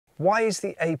Why is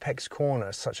the apex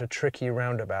corner such a tricky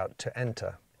roundabout to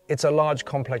enter? It's a large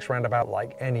complex roundabout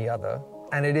like any other,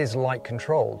 and it is light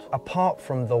controlled, apart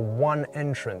from the one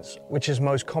entrance, which is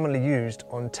most commonly used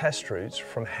on test routes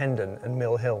from Hendon and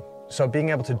Mill Hill. So being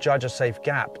able to judge a safe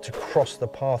gap to cross the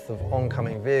path of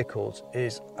oncoming vehicles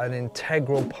is an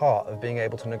integral part of being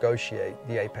able to negotiate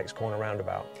the apex corner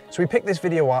roundabout. So we picked this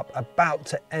video up about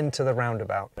to enter the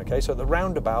roundabout. Okay, so at the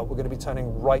roundabout, we're going to be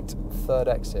turning right, third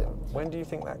exit. When do you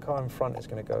think that car in front is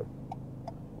going to go?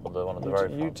 Well, the one at the very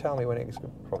front. You tell me when it's...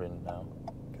 Probably now.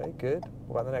 Okay, good.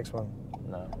 What about the next one?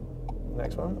 No.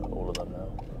 Next one? All of them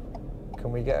now.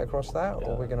 Can we get across that,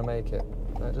 or are we going to make it?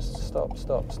 No, just stop.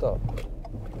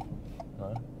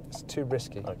 No? It's too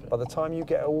risky. Okay. By the time you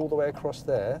get all the way across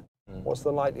there, what's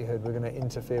the likelihood we're going to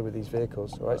interfere with these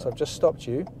vehicles? All right, so I've just stopped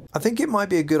you. I think it might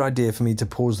be a good idea for me to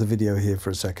pause the video here for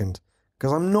a second,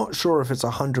 because I'm not sure if it's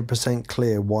 100%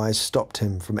 clear why I stopped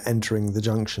him from entering the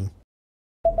junction.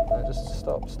 No, just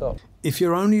stop. If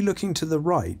you're only looking to the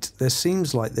right, there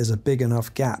seems like there's a big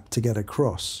enough gap to get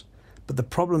across. But the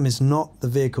problem is not the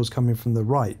vehicles coming from the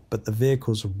right, but the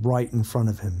vehicles right in front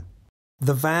of him.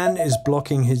 The van is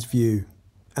blocking his view,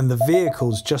 and the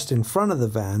vehicles just in front of the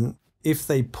van, if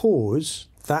they pause,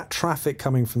 that traffic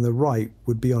coming from the right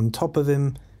would be on top of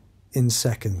him in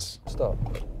seconds. Stop.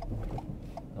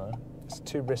 No? It's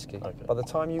too risky. Okay. By the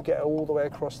time you get all the way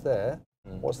across there,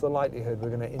 what's the likelihood we're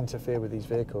going to interfere with these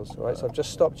vehicles? All right, so I've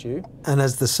just stopped you. And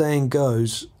as the saying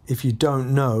goes, if you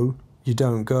don't know, you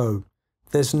don't go.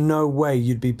 There's no way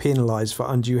you'd be penalised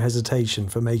for undue hesitation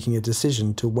for making a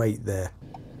decision to wait there.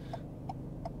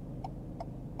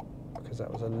 Because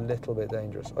that was a little bit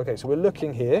dangerous. Okay, so we're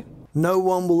looking here. No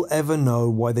one will ever know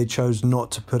why they chose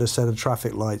not to put a set of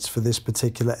traffic lights for this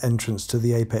particular entrance to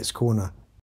the apex corner.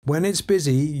 When it's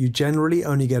busy, you generally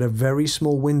only get a very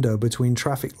small window between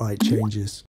traffic light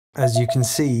changes. As you can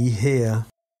see here,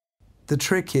 the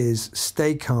trick is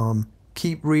stay calm,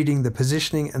 keep reading the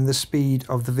positioning and the speed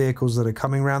of the vehicles that are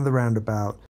coming around the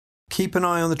roundabout. Keep an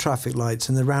eye on the traffic lights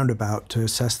in the roundabout to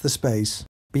assess the space,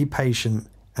 be patient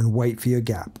and wait for your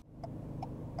gap.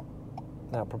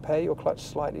 Now prepare your clutch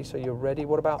slightly so you're ready.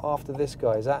 What about after this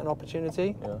guy? Is that an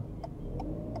opportunity? Yeah.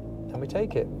 And we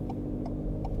take it.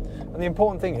 And the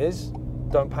important thing is,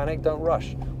 don't panic, don't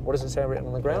rush. What does it say written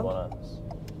on the ground?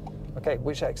 Okay,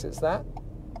 which exit's that?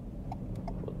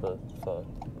 The third.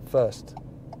 First.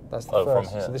 That's the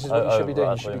first. From here. So this is what you should be doing.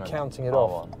 Right, You should be counting it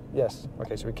off. Yes.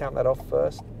 Okay, so we count that off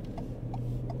first.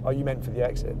 Oh, you meant for the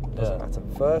exit. Doesn't matter.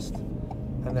 First.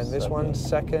 And then this one,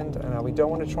 second, and now we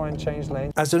don't want to try and change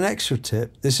lanes. As an extra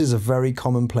tip, this is a very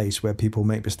common place where people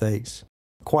make mistakes.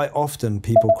 Quite often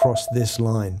people cross this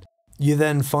line. You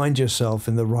then find yourself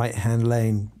in the right-hand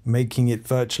lane, making it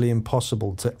virtually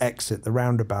impossible to exit the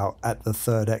roundabout at the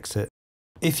third exit.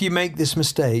 If you make this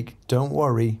mistake, don't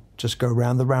worry, just go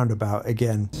round the roundabout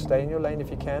again. Stay in your lane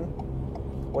if you can.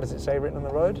 What does it say written on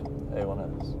the road?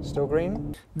 A1S. Still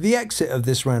green? The exit of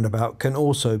this roundabout can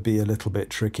also be a little bit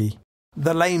tricky.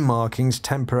 The lane markings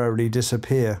temporarily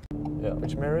disappear. Yeah.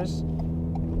 Which mirrors?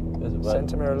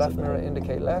 Centre mirror, left mirror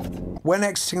indicate left. When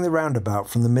exiting the roundabout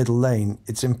from the middle lane,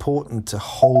 it's important to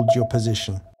hold your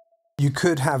position. You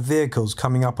could have vehicles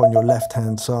coming up on your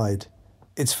left-hand side.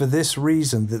 It's for this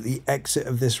reason that the exit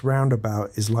of this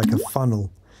roundabout is like a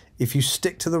funnel. If you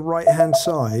stick to the right-hand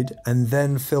side and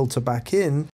then filter back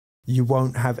in, you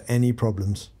won't have any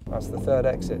problems. That's the third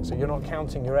exit, so you're not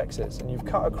counting your exits. And you've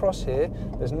cut across here,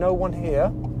 there's no one here,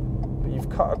 but you've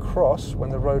cut across when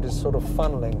the road is sort of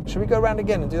funneling. Should we go around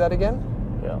again and do that again?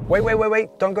 Yeah. Wait,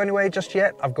 don't go anywhere just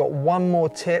yet. I've got one more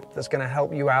tip that's gonna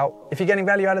help you out. If you're getting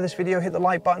value out of this video, hit the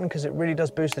like button because it really does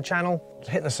boost the channel.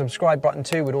 Hitting the subscribe button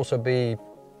too would also be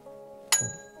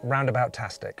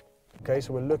roundabout-tastic. Okay,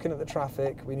 so we're looking at the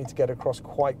traffic. We need to get across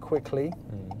quite quickly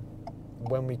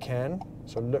when we can.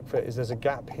 So look for, is there a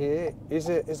gap here? Is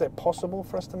it possible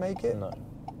for us to make it? No.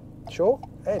 Sure?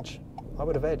 Edge. I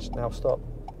would have edged. Now stop.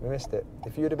 We missed it.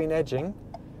 If you would have been edging,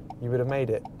 you would have made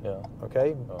it. Yeah.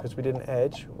 Okay? Because we didn't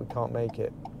edge, we can't make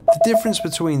it. The difference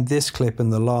between this clip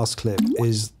and the last clip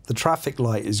is the traffic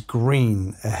light is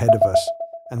green ahead of us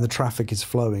and the traffic is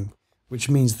flowing, which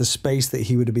means the space that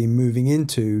he would have been moving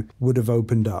into would have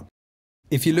opened up.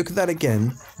 If you look at that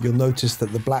again, you'll notice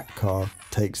that the black car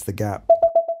takes the gap.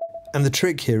 And the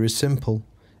trick here is simple.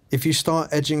 If you start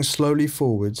edging slowly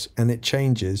forwards and it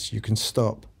changes, you can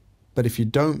stop. But if you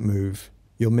don't move,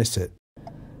 you'll miss it.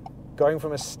 Going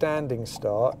from a standing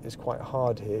start is quite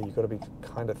hard here. You've got to be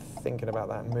kind of thinking about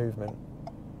that movement.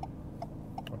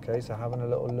 Okay, so having a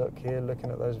little look here, looking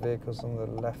at those vehicles on the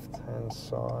left-hand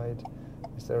side.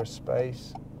 Is there a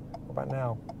space? What about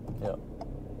now? Yeah.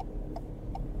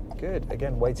 Good,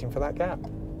 again, waiting for that gap.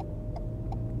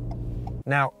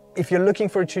 Now, if you're looking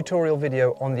for a tutorial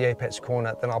video on the apex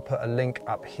corner, then I'll put a link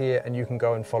up here and you can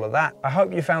go and follow that. I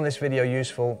hope you found this video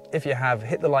useful. If you have,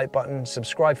 hit the like button,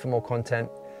 subscribe for more content,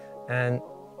 and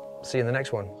see you in the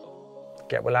next one.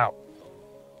 Get well out.